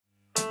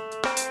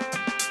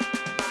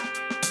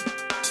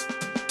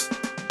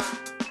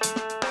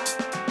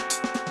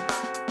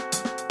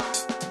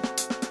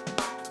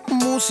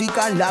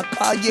música en la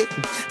calle,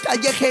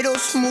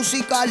 callejeros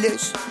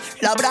musicales,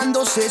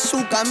 labrándose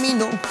su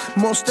camino,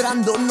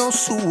 mostrándonos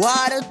su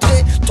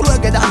arte.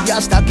 TRUEQUEDART ya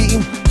está aquí,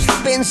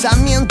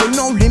 pensamiento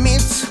no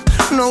limits,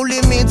 no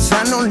limits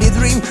and only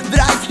dream.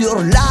 Drive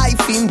your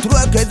life in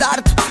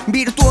TRUEQUEDART,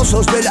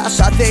 virtuosos de las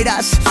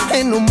aceras,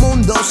 en un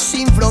mundo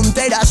sin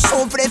fronteras,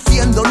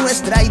 ofreciendo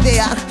nuestra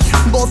idea.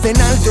 Voz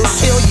en alto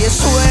se oye,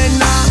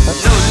 suena.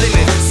 No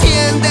limit,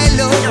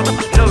 Siéntelo,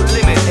 no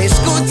limit,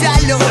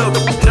 escúchalo,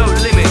 no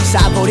limit,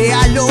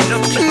 saborealo. no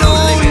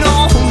No, limit,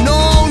 no,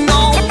 no,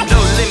 no. no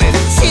limit,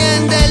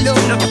 Siéntelo,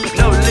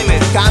 no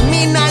limit,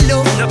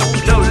 camínalo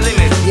no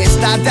limit, y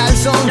estate al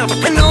son. No,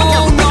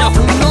 no, no,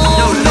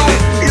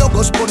 no.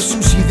 Locos por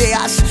sus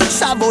ideas,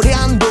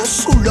 saboreando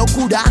su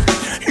locura.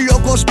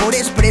 Locos por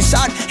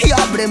expresar y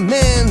abre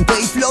mente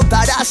y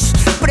flotarás,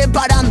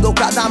 preparando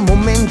cada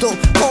momento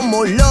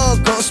como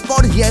locos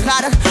por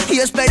llegar y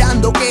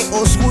esperando que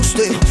os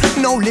guste.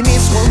 No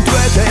limits con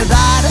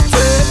TRUEQUEDART.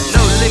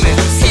 no limit,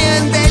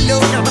 Siéntelo,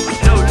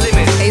 no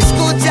limit,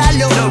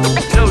 escúchalo,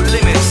 no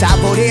limit,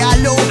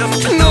 saborealo.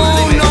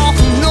 No, no,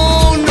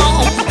 no,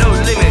 no. no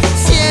limit,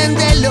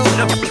 Siéntelo,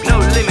 no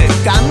limit,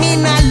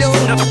 camínalo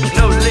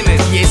no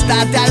limit, y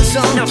estate al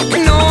son. No,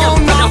 no,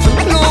 no,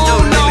 no.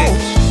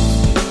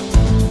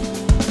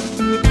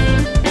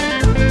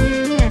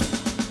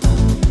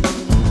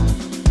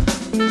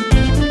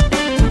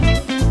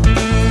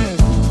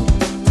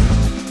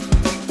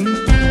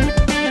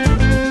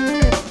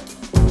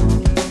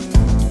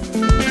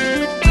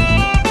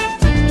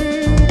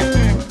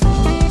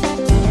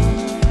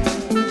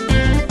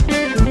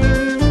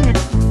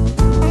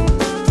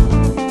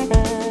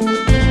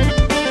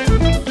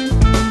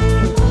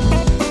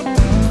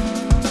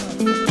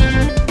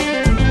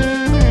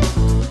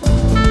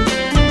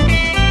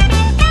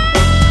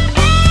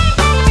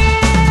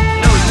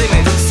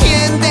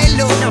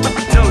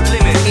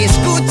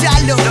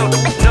 Escúchalo,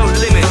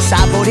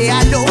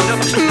 saborealo.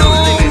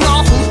 No,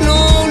 no,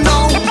 no,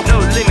 no.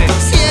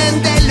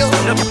 Siéntelo,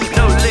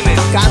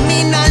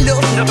 camínalo,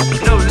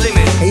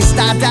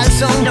 estate al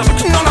son. No,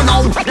 no,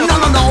 no,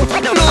 no,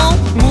 no, no.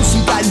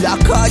 Música en la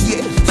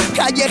calle,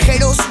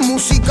 callejeros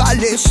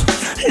musicales,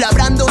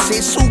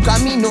 labrándose su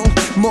camino,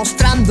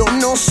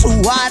 mostrándonos su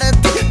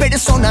arte.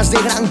 Personas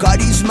de gran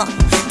carisma,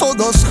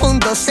 todos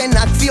juntos en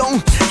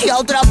acción, y a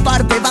otra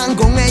parte van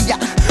con ella.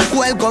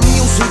 Welcome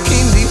music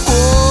in the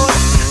world.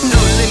 no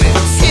limit,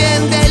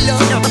 Siéntelo,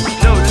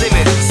 no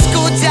limit,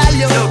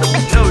 escúchalo,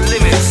 no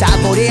limit,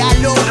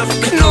 saborealo.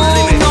 No,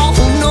 no,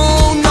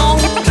 no, no.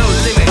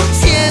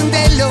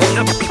 Siéntelo,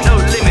 no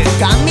limit,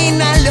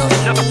 camínalo,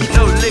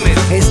 no limit,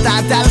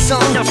 estate al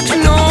son. No,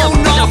 no,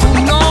 no,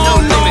 no.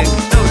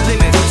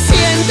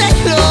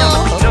 Siéntelo,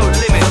 no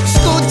limit,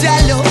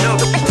 escúchalo,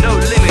 no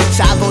limit,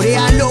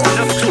 saborealo.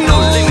 No,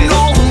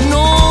 no,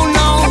 no,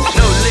 no.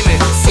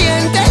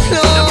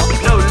 Siéntelo,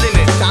 no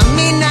limit,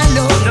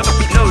 camínalo,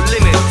 no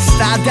limit,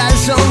 estate al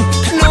son.